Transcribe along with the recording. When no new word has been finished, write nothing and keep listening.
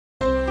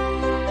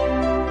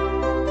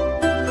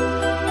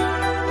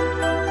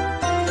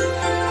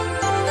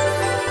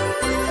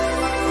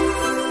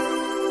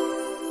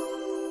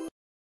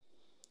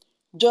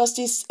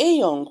Justice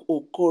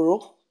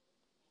Okoro,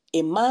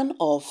 a man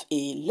of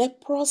a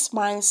leprous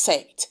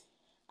mindset,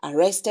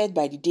 arrested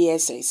by the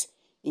DSS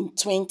in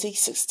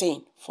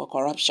 2016 for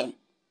corruption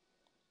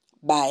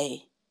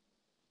by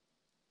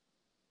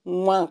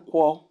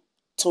Nwankwo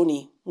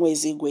Tony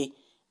Mwezigwe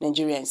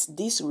Nigerians.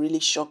 This really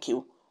shock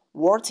you,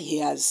 what he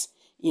has,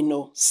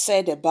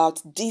 said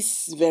about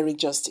this very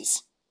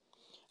justice.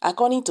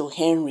 According to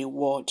Henry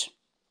Ward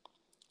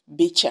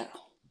Beecher,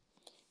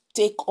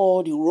 take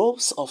all the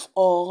robes of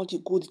all the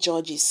good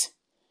judges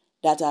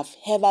that have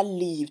ever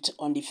lived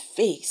on the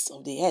face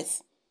of the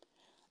earth,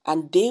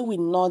 and they will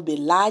not be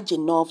large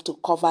enough to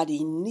cover the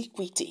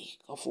iniquity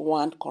of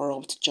one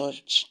corrupt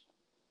judge.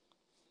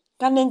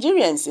 Can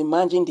Nigerians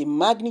imagine the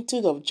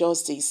magnitude of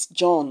Justice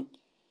John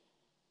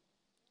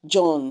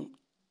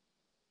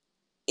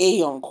A.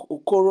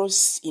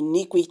 Okoro's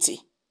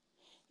iniquity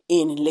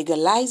in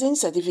legalizing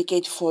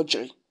certificate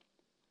forgery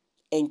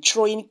and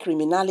throwing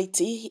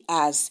criminality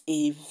as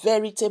a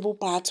veritable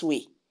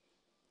pathway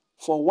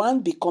for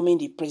one becoming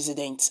the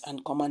president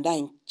and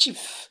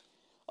commander-in-chief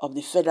of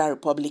the Federal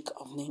Republic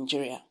of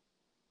Nigeria?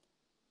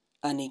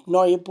 An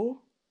ignorable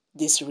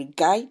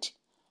disregard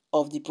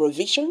of the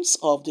provisions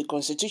of the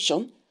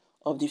Constitution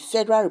of the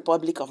Federal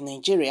Republic of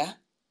Nigeria.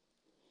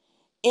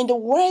 In the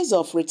words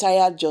of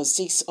retired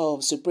Justice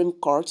of Supreme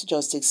Court,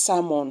 Justice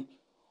Simon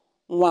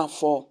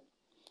Nwafor,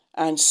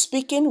 and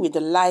speaking with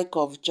the like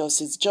of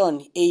Justice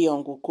John A.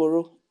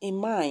 Okoro in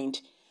mind,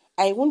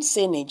 I won't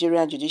say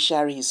Nigerian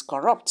judiciary is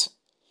corrupt,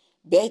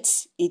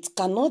 but it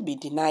cannot be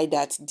denied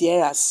that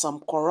there are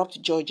some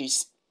corrupt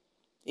judges.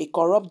 A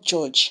corrupt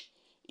judge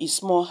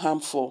is more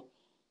harmful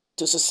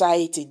to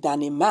society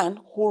than a man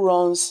who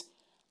runs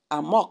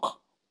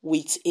amok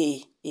with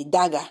a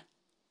dagger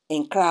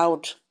in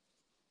crowd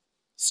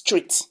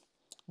street.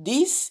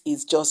 This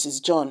is Justice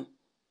John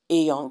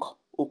A.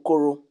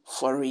 Okoro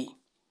for real.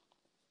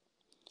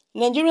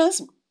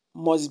 Nigerians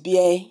must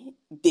bear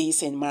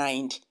this in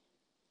mind,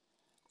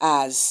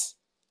 as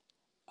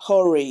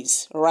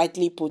Horace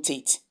rightly put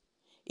it.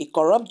 A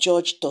corrupt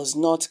judge does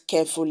not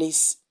carefully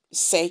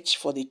search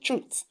for the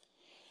truth.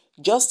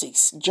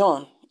 Justice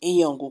John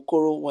A.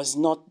 Okoro was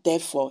not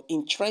therefore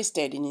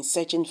interested in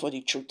searching for the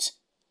truth,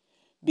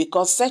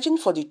 because searching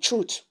for the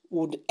truth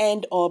would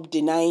end up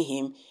denying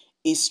him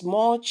his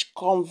much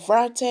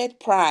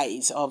converted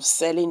prize of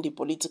selling the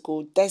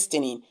political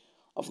destiny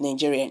of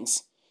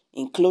Nigerians,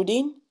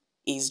 including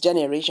his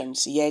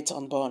generations yet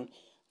unborn,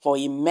 for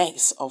a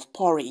mess of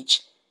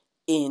porridge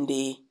in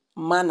the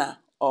manner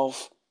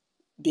of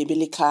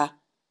biblical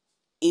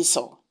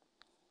Esau.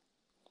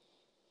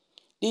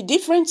 The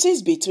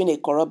differences between a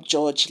corrupt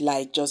judge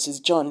like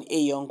Justice John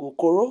A.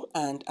 Okoro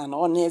and an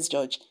honest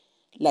judge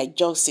like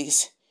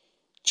Justice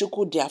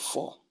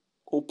Chukwudiafọ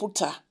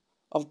Oputa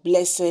of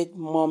blessed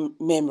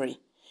memory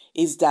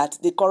is that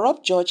the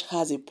corrupt judge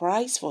has a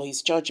price for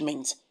his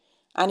judgment,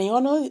 and the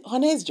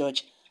honest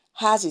judge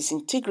has his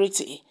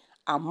integrity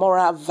and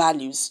moral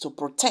values to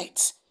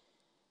protect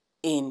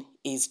in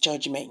his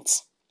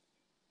judgment.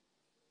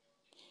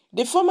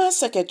 The former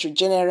Secretary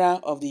General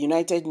of the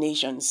United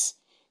Nations,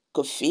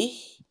 Kofi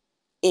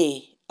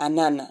A.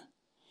 Annan,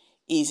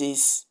 is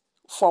his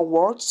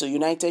foreword to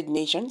United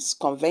Nations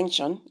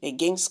Convention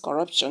Against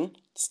Corruption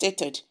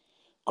stated,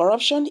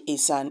 "Corruption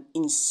is an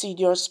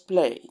insidious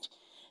plague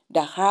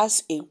that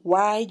has a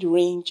wide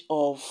range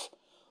of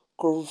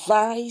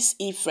perverse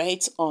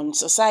effects on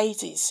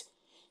societies.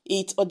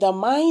 It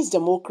undermines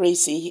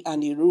democracy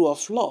and the rule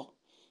of law,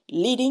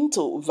 leading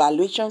to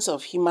violations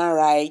of human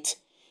rights,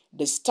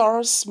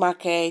 distorts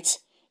markets,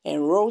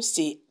 erodes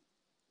the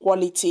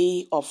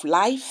quality of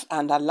life,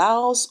 and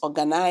allows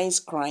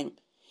organized crime,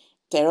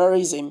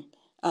 terrorism,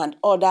 and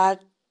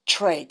other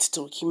threats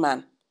to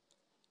human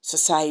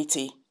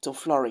society to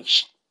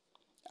flourish."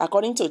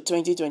 According to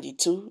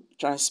 2022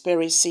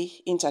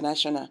 Transparency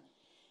International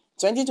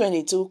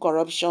 2022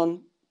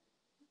 Corruption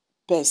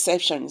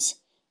Perceptions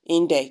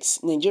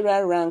Index,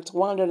 Nigeria ranked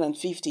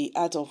 150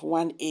 out of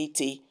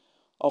 180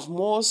 of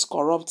most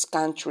corrupt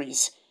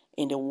countries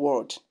in the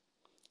world.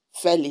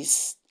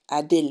 Felix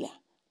Adela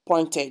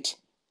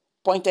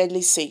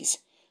pointedly says,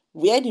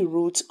 "Where the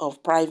roots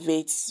of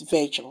private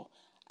virtue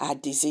are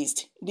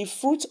diseased, the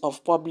fruit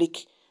of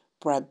public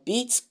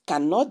profit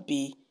cannot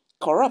be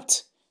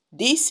corrupt."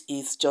 This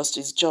is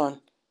Justice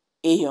John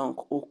A.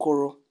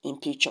 Okoro in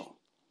picture.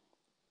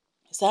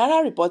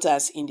 Sahara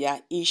reporters in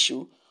their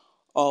issue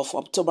of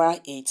October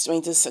 8,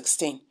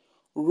 2016,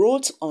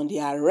 wrote on the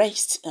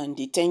arrest and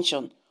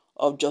detention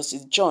of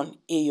Justice John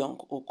A.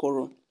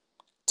 Okoro.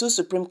 Two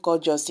Supreme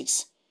Court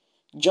Justices,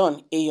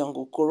 John A.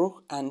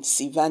 Okoro and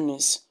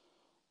Silvanus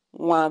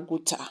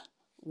Nwaguta,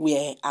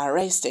 were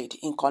arrested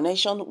in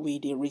connection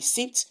with the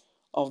receipt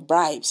of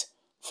bribes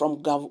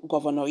from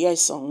Governor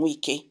Nyesom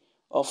Wike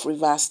of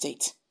Rivers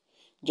State.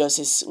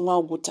 Justice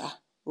Nwaguta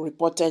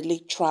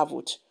reportedly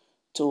traveled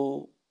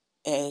to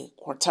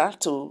Qatar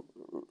to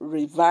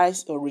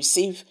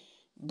receive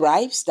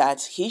bribes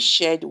that he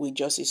shared with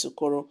Justice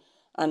Okoro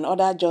and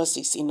other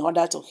justices in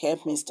order to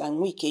help Mr.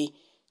 Wike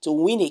to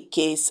win a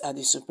case at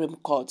the Supreme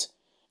Court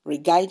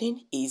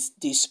regarding his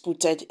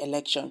disputed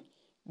election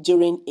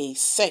during a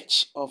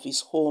search of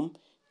his home.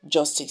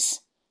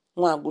 Justice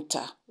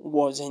Nwaguta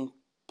was in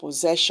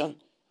possession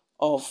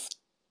of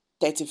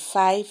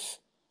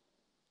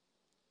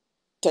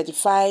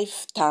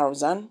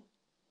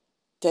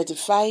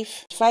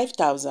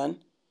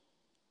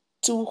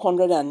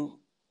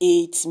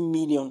 35,208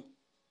 million.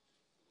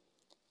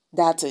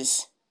 That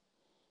is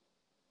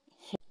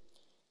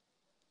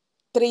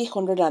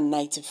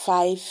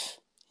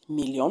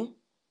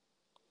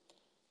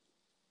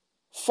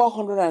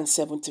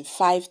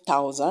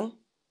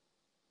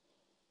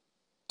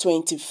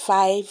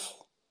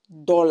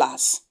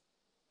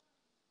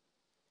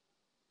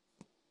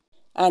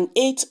and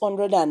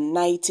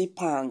 890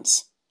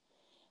 pounds,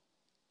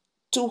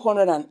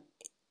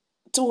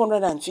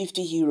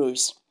 250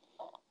 euros.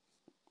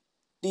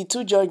 The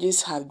two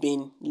judges have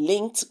been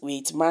linked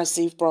with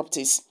massive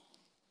properties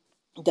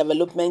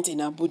development in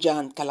Abuja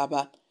and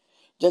Calabar.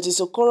 Justice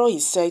Okoro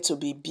is said to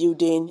be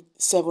building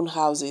 7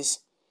 houses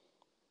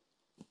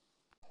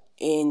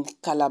in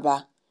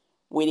Calabar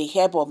with the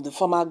help of the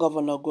former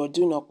governor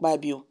Godwin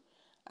Okpabio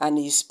and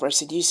his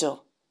predecessor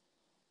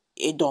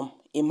Edom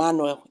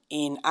Emmanuel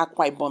in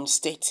Akwa Ibom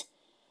State.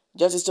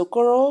 Justice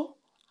Okoro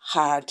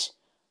had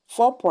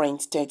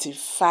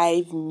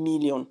 4.35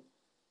 million,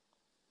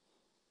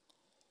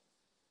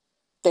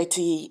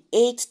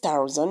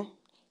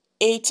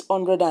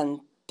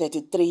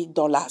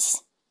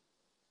 $38,833,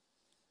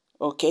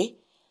 okay,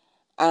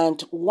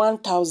 and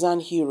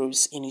 1,000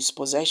 euros in his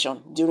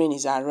possession during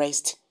his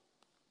arrest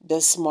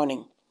this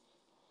morning.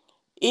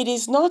 It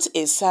is not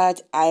a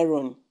sad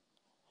irony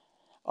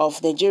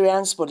of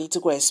Nigerians'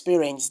 political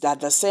experience that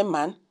the same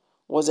man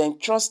was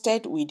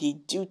entrusted with the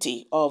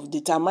duty of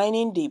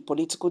determining the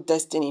political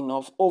destiny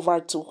of over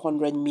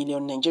 200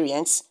 million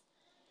Nigerians.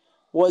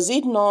 Was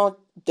it not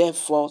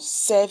therefore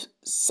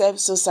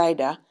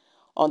self-suicidal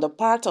on the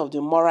part of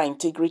the moral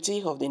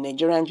integrity of the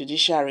Nigerian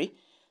judiciary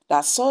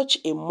that such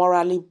a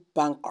morally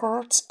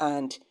bankrupt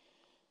and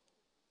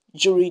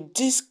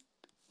juridically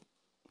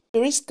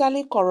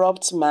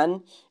corrupt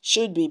man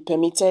should be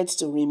permitted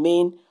to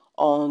remain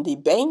on the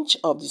bench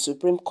of the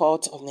Supreme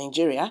Court of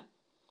Nigeria?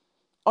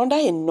 Under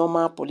a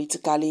normal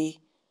politically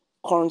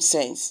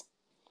conscious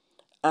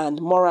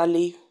and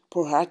morally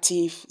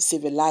proactive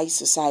civilized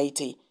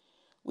society,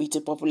 with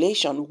a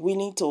population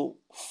willing to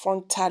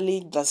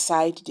frontally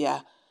decide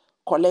their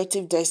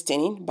collective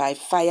destiny by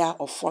fire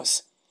or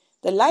force,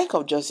 the like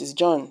of Justice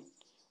John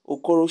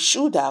Okoro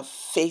should have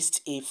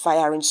faced a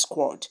firing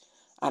squad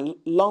a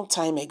long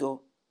time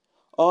ago,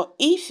 or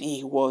if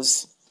he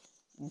was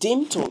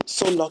deemed to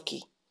so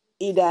lucky,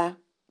 either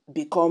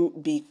be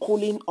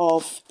cooling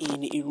off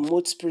in a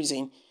remote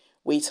prison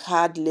with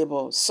hard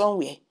labor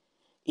somewhere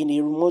in a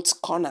remote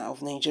corner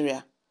of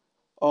Nigeria,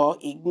 or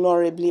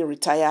ignorably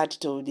retired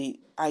to the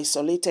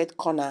isolated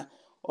corner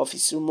of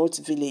his remote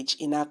village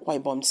in Akwa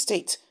Ibom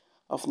State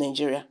of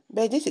Nigeria.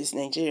 But this is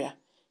Nigeria.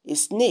 A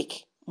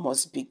snake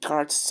must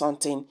beguard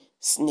something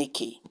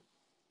snaky.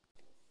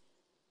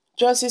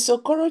 Justice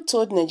Okoro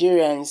told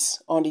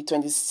Nigerians on the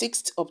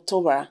 26th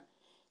October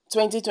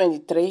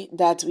 2023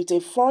 that with a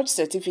forged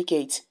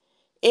certificate,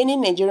 any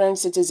Nigerian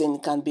citizen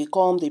can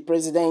become the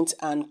President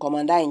and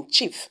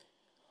Commander-in-Chief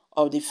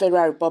of the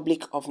Federal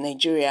Republic of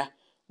Nigeria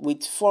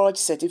with forged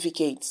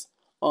certificates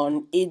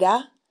on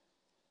either.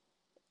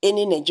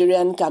 Any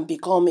Nigerian can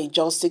become a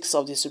justice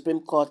of the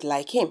Supreme Court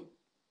like him.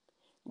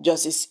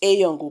 Justice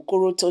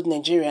Okoro told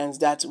Nigerians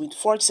that with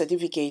forged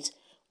certificates,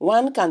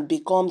 one can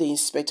become the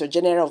Inspector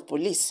General of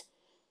Police.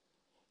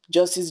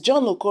 Justice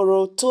John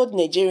Okoro told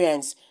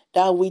Nigerians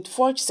that with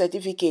forged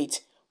certificates,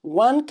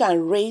 one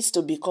can raise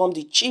to become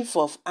the Chief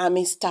of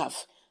Army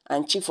Staff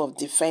and Chief of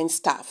Defense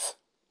Staff.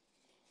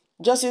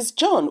 Justice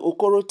John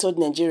Okoro told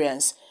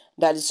Nigerians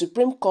that the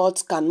Supreme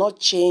Court cannot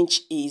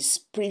change its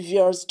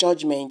previous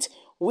judgment,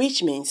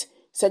 which means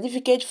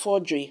certificate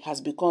forgery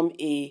has become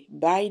a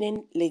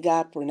binding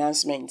legal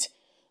pronouncement,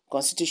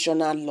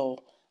 constitutional law,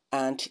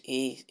 and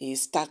a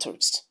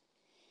statute.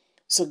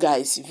 So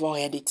guys, you've all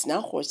heard it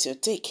now. What's your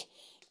take?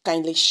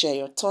 Kindly share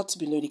your thoughts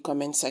below the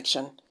comment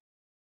section.